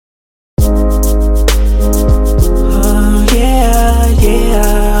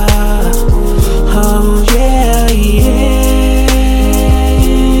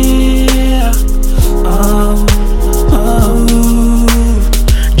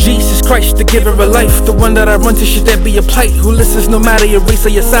Christ, the giver of life, the one that I run to, should there be a plight, who listens no matter your race or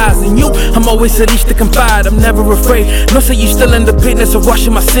your size. And you, I'm always at ease to confide, I'm never afraid. No, say you still in the business of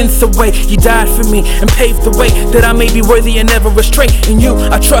washing my sins away. You died for me and paved the way that I may be worthy and never astray. In you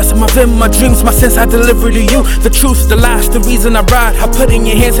I trust, my vim, my dreams, my sins I deliver to you. The truth, the lies, the reason I ride, I put in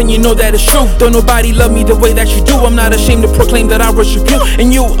your hands and you know that it's true. Don't nobody love me the way that you do. I'm not ashamed to proclaim that I worship you.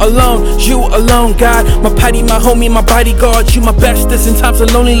 And you alone, God, my patty, my homie, my bodyguard. You my bestest in times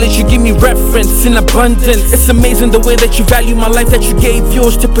of loneliness, you give me reference in abundance. It's amazing the way that you value my life, that you gave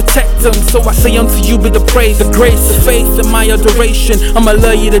yours to protect them. So I say unto you be the praise, the grace, the faith, and my adoration. I'ma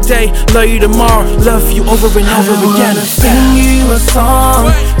love you today, love you tomorrow, love you over and over again. I wanna sing you a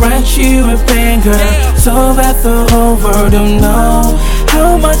song, write you a banger, so that the whole world will know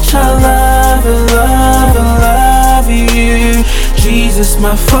how much I love you. Jesus,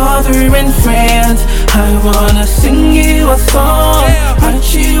 my Father and friend, I wanna sing you a song,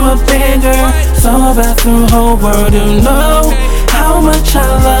 write you a banger, so that the whole world will know how much I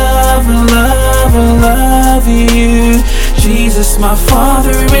love you. Jesus, my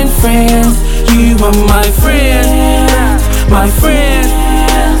Father and friend, you are my friend, my friend,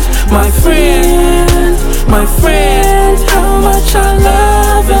 my friend, my friend. How much I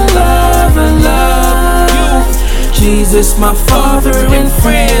love you. Jesus, my Father and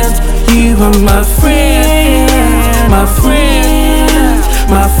friend, you are my friend, my friend,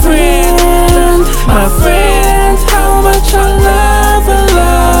 my friend, my friend. How much I love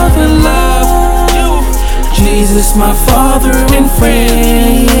you. Jesus, my Father and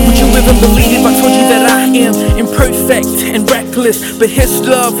friend. Would you live and believe if I told you that I am imperfect and reckless, but His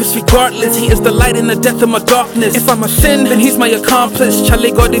love is regardless. He is the light in the depth of my darkness. If I'm a sin, then He's my accomplice.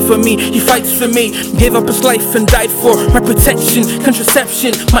 Chale God did for me, He fights for me, gave up His life and died for my protection.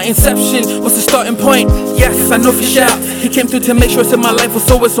 Contraception, my inception was the starting point. Yes, I know for sure He came through to make sure that my life was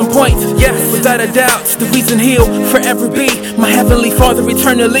always on point. Yes, without a doubt, the reason He'll forever be my heavenly Father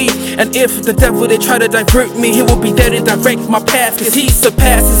eternally. And if the devil they try to divert me, He will be there to direct my path, cause He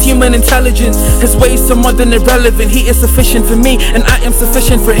surpasses human intelligence. His ways are more than irrelevant. He is sufficient for me and I am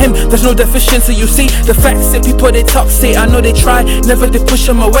sufficient for Him. There's no deficiency, you see. The facts that people they talk say, I know they try, never to push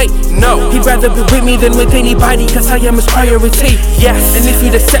Him away. No, He'd rather be with me than with anybody, cause I am His priority. Yes, and if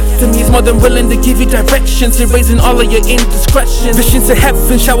you'd accept Him, He's more than willing to give you directions, erasing all of your indiscretions. Visions of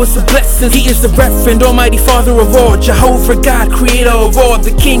heaven, showers of blessings. He is the reverend, almighty Father of all, Jehovah God, creator of all,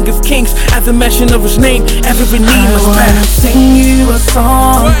 the King of kings. At the mention of His name, every knee must bow. I wanna sing you a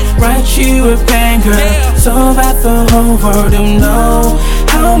song, write you a banger, so that the whole world will know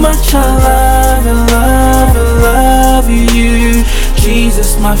how much I love you.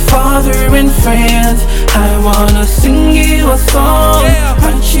 Jesus, my Father and friend, I wanna sing you a song,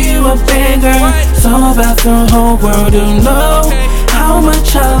 write you a banger, so that the whole world will know how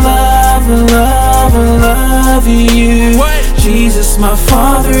much I love you. Jesus, my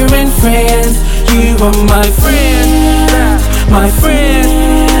Father and friend, you are my friend, my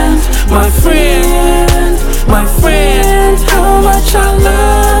friend, my friend, my friend. How much I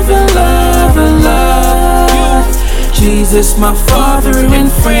love you. Jesus, my Father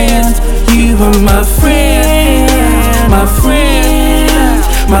and friend, you are my friend, my friend,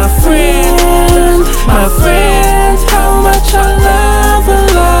 my friend, my friend. How much I love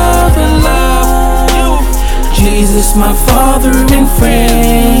you. Jesus, my Father and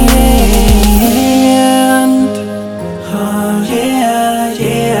friend. Oh yeah,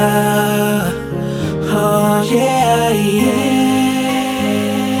 yeah. Oh yeah, yeah.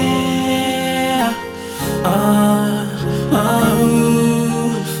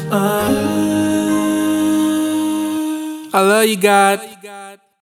 I love you, God.